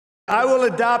I will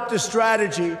adopt a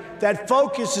strategy that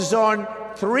focuses on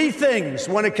three things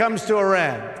when it comes to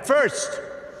Iran. First,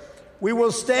 we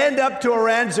will stand up to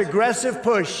Iran's aggressive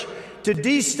push to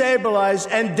destabilize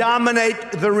and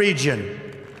dominate the region.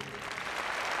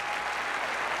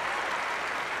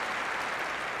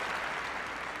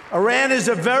 Iran is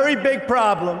a very big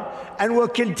problem and will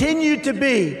continue to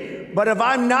be, but if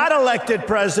I'm not elected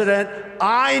president,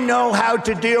 I know how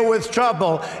to deal with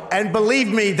trouble, and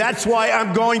believe me, that's why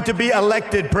I'm going to be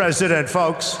elected president,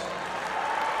 folks.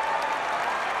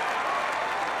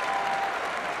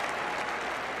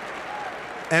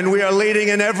 And we are leading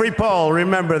in every poll.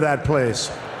 Remember that,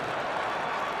 please.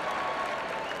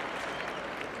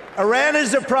 Iran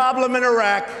is a problem in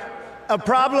Iraq, a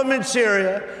problem in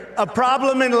Syria, a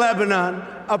problem in Lebanon,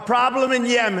 a problem in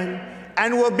Yemen,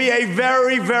 and will be a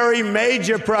very, very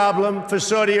major problem for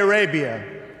Saudi Arabia.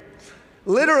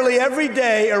 Literally every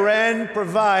day, Iran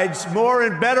provides more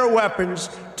and better weapons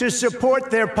to support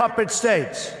their puppet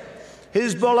states.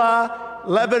 Hezbollah,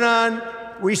 Lebanon,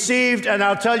 received, and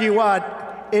I'll tell you what,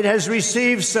 it has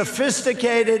received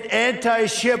sophisticated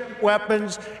anti-ship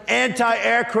weapons,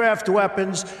 anti-aircraft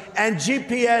weapons, and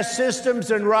GPS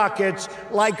systems and rockets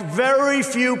like very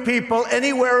few people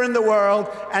anywhere in the world,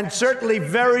 and certainly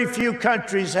very few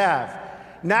countries have.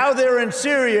 Now they're in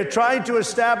Syria trying to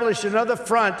establish another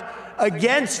front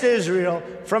against Israel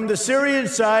from the Syrian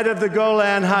side of the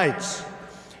Golan Heights.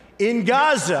 In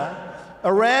Gaza,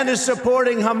 Iran is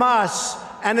supporting Hamas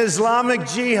and Islamic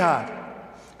Jihad.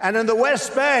 And in the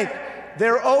West Bank,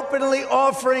 they're openly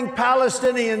offering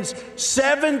Palestinians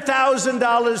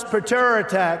 $7,000 per terror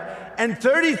attack and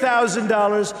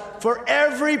 $30,000 for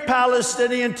every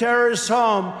Palestinian terrorist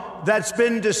home that's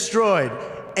been destroyed.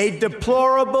 A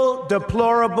deplorable,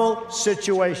 deplorable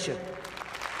situation.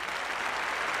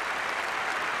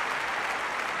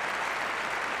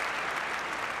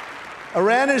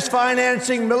 Iran is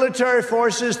financing military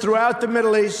forces throughout the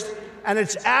Middle East, and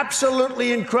it's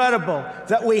absolutely incredible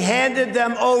that we handed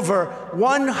them over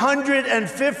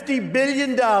 $150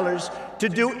 billion to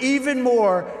do even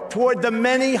more toward the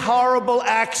many horrible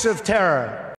acts of terror.